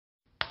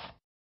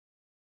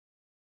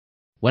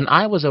When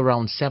I was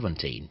around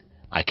 17,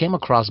 I came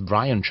across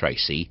Brian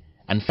Tracy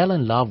and fell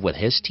in love with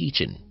his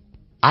teaching.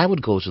 I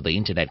would go to the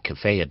internet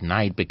cafe at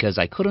night because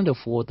I couldn't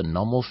afford the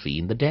normal fee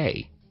in the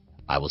day.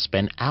 I would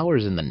spend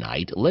hours in the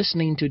night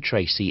listening to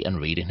Tracy and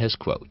reading his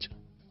quote.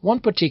 One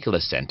particular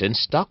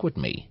sentence stuck with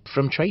me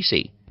from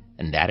Tracy,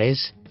 and that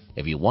is,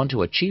 if you want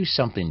to achieve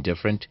something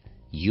different,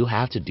 you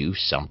have to do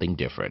something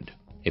different.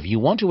 If you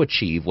want to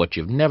achieve what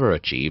you've never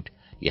achieved,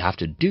 you have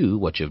to do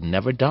what you've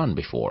never done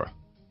before.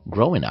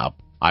 Growing up,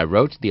 I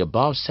wrote the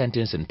above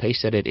sentence and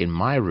pasted it in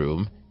my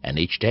room, and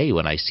each day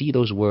when I see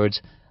those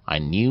words, I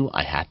knew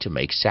I had to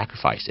make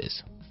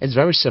sacrifices. It's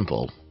very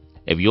simple.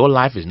 If your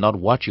life is not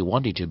what you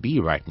want it to be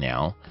right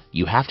now,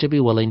 you have to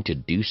be willing to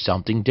do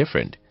something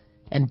different.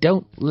 And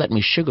don't let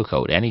me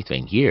sugarcoat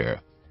anything here.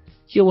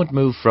 You won't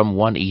move from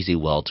one easy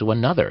well to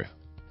another.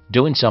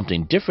 Doing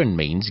something different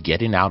means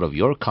getting out of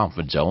your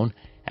comfort zone,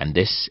 and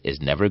this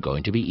is never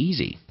going to be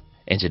easy.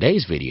 In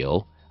today's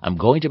video, I'm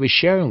going to be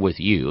sharing with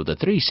you the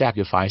 3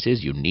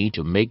 sacrifices you need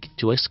to make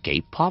to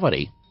escape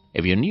poverty.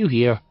 If you're new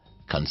here,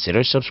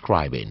 consider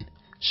subscribing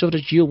so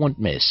that you won't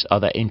miss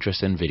other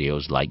interesting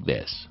videos like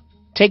this.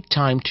 Take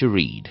time to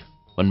read.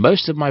 When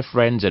most of my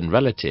friends and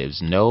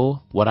relatives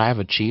know what I have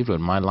achieved in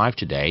my life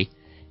today,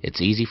 it's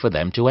easy for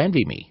them to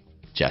envy me.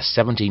 Just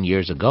 17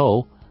 years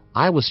ago,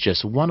 I was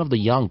just one of the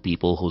young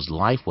people whose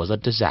life was a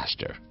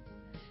disaster.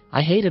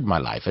 I hated my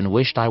life and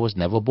wished I was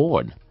never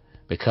born,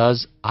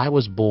 because I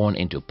was born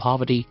into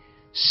poverty,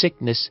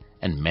 sickness,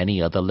 and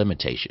many other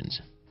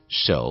limitations.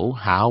 So,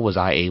 how was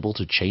I able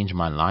to change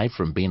my life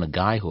from being a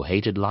guy who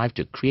hated life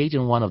to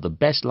creating one of the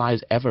best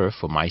lives ever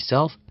for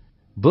myself?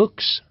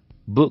 Books,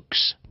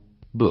 books,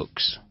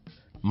 books.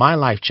 My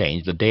life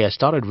changed the day I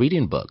started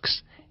reading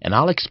books, and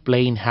I'll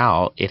explain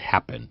how it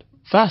happened.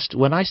 First,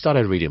 when I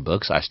started reading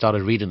books, I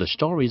started reading the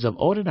stories of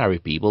ordinary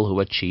people who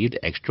achieved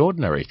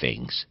extraordinary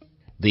things.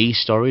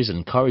 These stories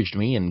encouraged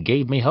me and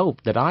gave me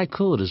hope that I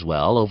could as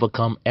well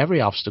overcome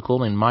every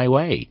obstacle in my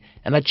way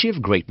and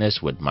achieve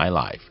greatness with my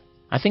life.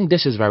 I think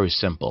this is very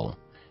simple.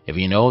 If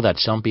you know that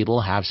some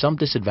people have some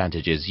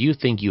disadvantages you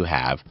think you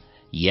have,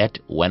 yet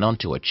went on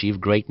to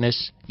achieve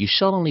greatness, you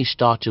suddenly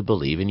start to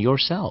believe in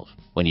yourself.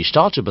 When you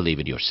start to believe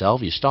in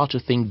yourself, you start to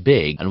think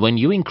big, and when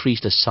you increase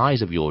the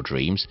size of your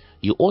dreams,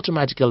 you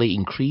automatically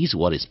increase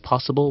what is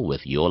possible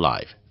with your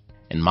life.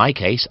 In my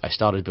case, I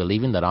started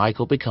believing that I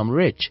could become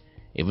rich,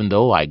 even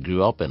though I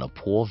grew up in a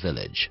poor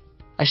village.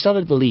 I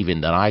started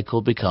believing that I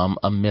could become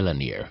a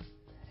millionaire,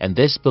 and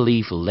this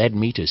belief led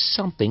me to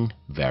something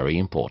very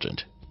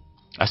important.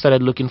 I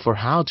started looking for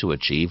how to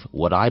achieve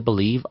what I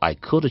believe I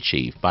could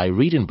achieve by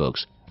reading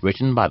books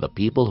written by the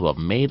people who have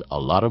made a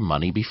lot of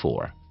money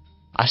before.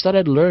 I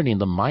started learning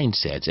the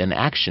mindsets and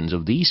actions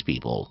of these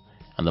people,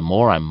 and the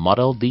more I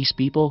modeled these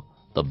people,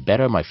 the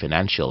better my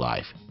financial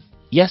life.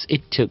 Yes,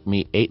 it took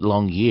me 8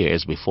 long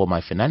years before my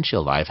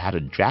financial life had a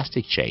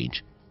drastic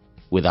change.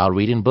 Without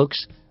reading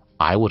books,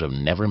 I would have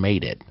never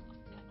made it.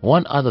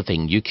 One other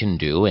thing you can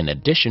do in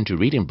addition to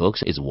reading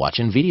books is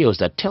watching videos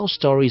that tell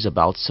stories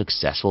about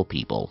successful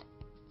people.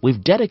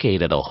 We've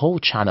dedicated a whole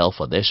channel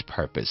for this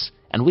purpose,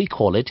 and we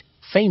call it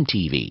Fame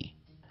TV.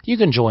 You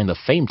can join the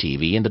Fame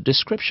TV in the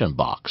description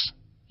box.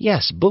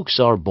 Yes, books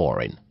are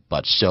boring,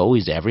 but so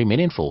is every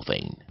meaningful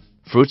thing.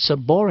 Fruits are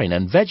boring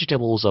and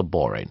vegetables are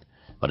boring,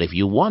 but if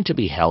you want to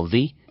be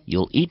healthy,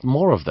 you'll eat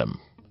more of them.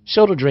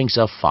 Soda drinks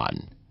are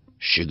fun.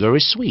 Sugar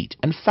is sweet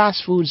and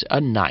fast foods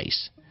are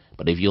nice,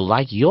 but if you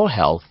like your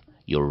health,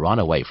 you'll run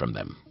away from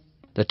them.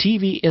 The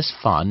TV is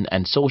fun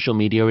and social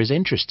media is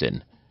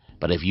interesting,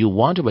 but if you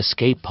want to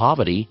escape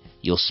poverty,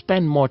 you'll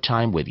spend more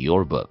time with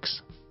your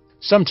books.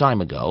 Some time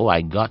ago,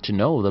 I got to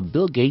know that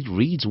Bill Gates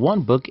reads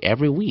 1 book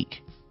every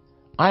week.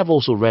 I've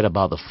also read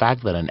about the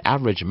fact that an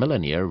average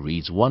millionaire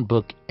reads 1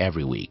 book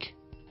every week.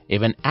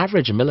 If an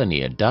average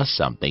millionaire does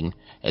something,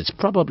 it's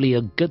probably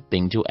a good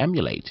thing to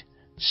emulate.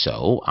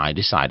 So I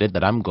decided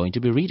that I'm going to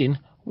be reading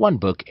 1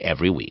 book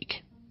every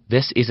week.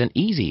 This isn't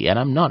easy, and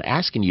I'm not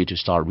asking you to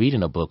start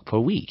reading a book per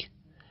week.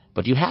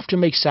 But you have to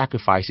make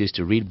sacrifices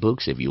to read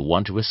books if you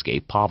want to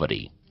escape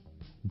poverty.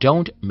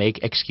 Don't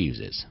make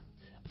excuses.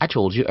 I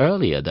told you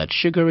earlier that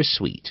sugar is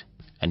sweet,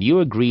 and you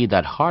agree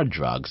that hard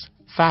drugs,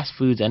 fast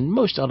foods, and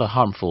most other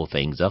harmful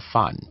things are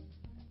fun.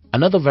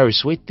 Another very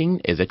sweet thing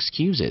is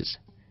excuses,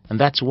 and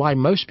that's why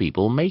most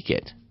people make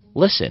it.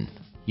 Listen,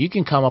 you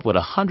can come up with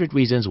 100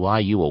 reasons why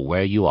you are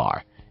where you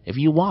are, if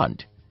you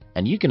want,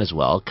 and you can as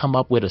well come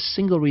up with a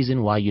single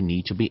reason why you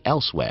need to be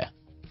elsewhere.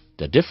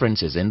 The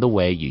difference is in the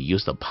way you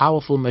use the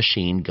powerful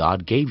machine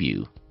God gave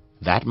you.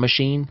 That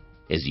machine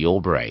is your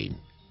brain.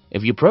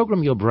 If you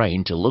program your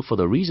brain to look for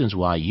the reasons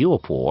why you are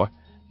poor,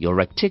 your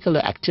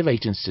reticular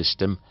activating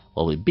system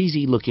will be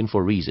busy looking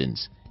for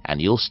reasons,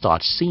 and you'll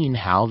start seeing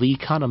how the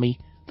economy,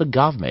 the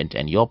government,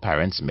 and your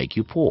parents make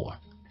you poor.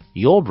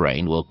 Your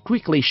brain will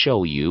quickly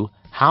show you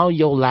how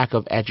your lack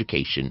of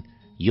education,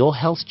 your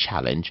health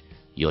challenge,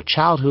 your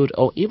childhood,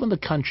 or even the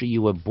country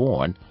you were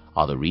born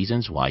are the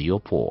reasons why you're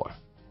poor.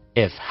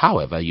 If,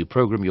 however, you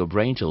program your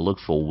brain to look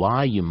for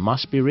why you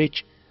must be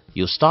rich,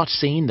 you'll start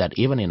seeing that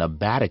even in a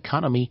bad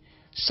economy,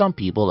 Some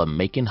people are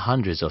making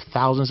hundreds of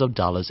thousands of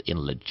dollars in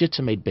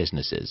legitimate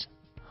businesses.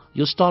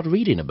 You'll start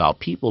reading about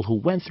people who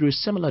went through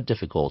similar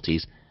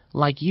difficulties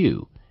like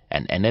you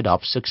and ended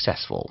up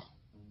successful.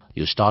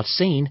 You'll start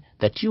seeing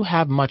that you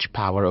have much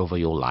power over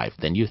your life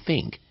than you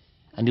think,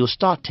 and you'll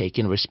start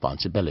taking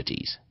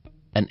responsibilities.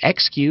 An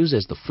excuse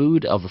is the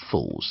food of the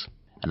fools,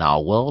 and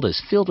our world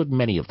is filled with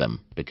many of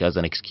them because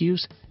an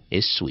excuse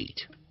is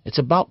sweet. It's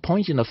about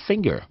pointing a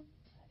finger.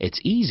 It's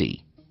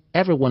easy.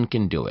 Everyone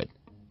can do it.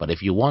 But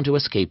if you want to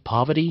escape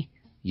poverty,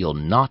 you'll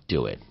not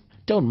do it.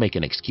 Don't make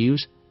an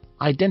excuse.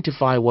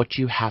 Identify what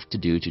you have to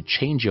do to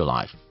change your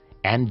life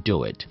and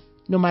do it,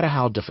 no matter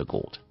how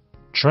difficult.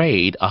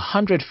 Trade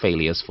 100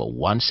 failures for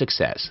 1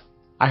 success.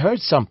 I heard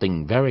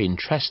something very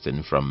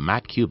interesting from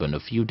Mark Cuban a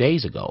few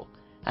days ago,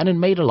 and it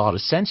made a lot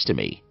of sense to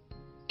me.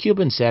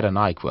 Cuban said, and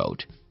I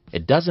quote,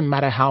 "It doesn't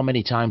matter how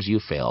many times you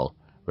fail.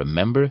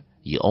 Remember,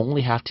 you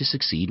only have to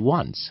succeed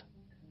once."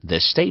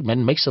 This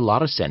statement makes a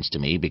lot of sense to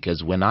me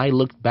because when I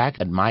looked back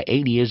at my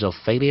 8 years of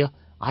failure,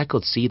 I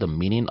could see the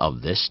meaning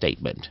of this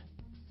statement.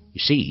 You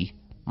see,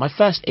 my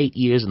first 8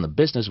 years in the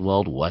business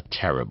world were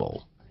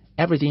terrible.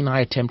 Everything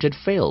I attempted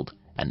failed,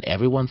 and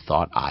everyone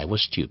thought I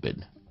was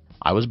stupid.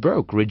 I was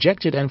broke,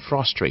 rejected, and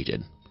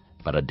frustrated.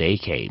 But a day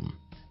came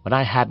when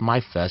I had my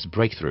first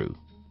breakthrough.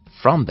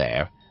 From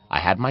there, I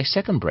had my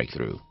second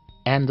breakthrough,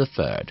 and the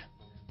third.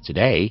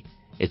 Today,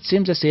 it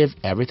seems as if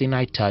everything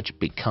I touch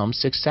becomes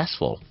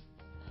successful.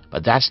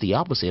 But that's the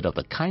opposite of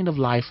the kind of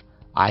life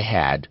I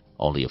had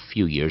only a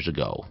few years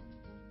ago.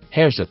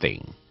 Here's the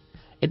thing.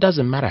 It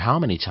doesn't matter how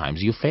many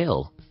times you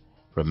fail.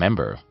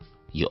 Remember,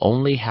 you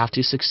only have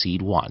to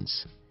succeed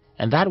once,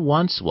 and that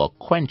once will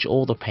quench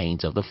all the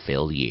pains of the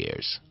failed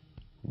years.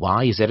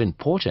 Why is it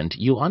important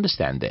you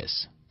understand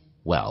this?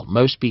 Well,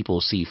 most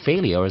people see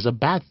failure as a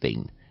bad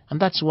thing, and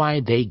that's why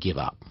they give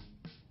up.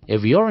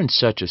 If you're in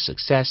search of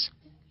success,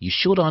 you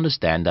should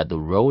understand that the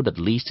road that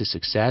leads to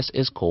success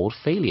is called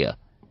failure,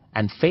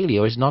 and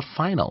failure is not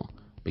final,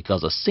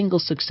 because a single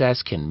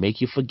success can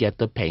make you forget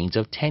the pains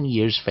of 10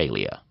 years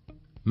failure.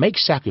 Make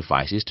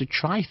sacrifices to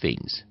try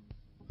things.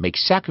 Make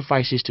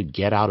sacrifices to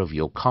get out of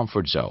your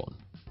comfort zone.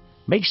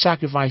 Make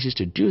sacrifices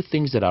to do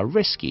things that are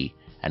risky,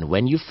 and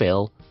when you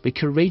fail, be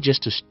courageous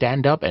to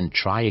stand up and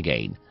try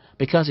again,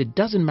 because it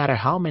doesn't matter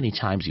how many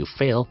times you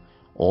fail,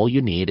 all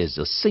you need is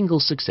a single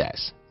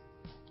success.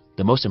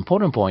 The most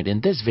important point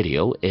in this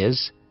video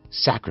is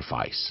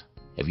sacrifice.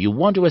 If you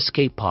want to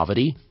escape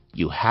poverty,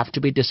 you have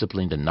to be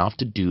disciplined enough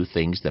to do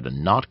things that are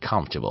not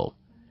comfortable.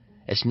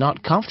 It's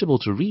not comfortable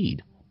to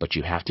read, but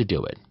you have to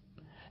do it.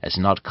 It's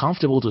not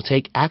comfortable to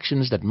take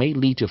actions that may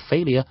lead to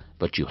failure,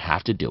 but you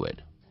have to do it.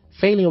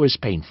 Failure is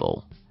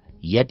painful,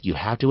 yet you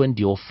have to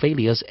endure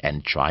failures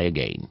and try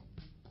again.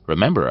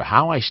 Remember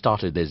how I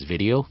started this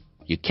video?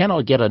 You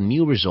cannot get a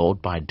new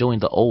result by doing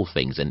the old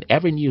things, and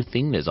every new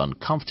thing is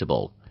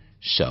uncomfortable.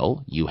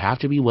 So, you have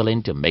to be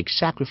willing to make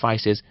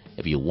sacrifices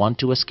if you want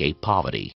to escape poverty.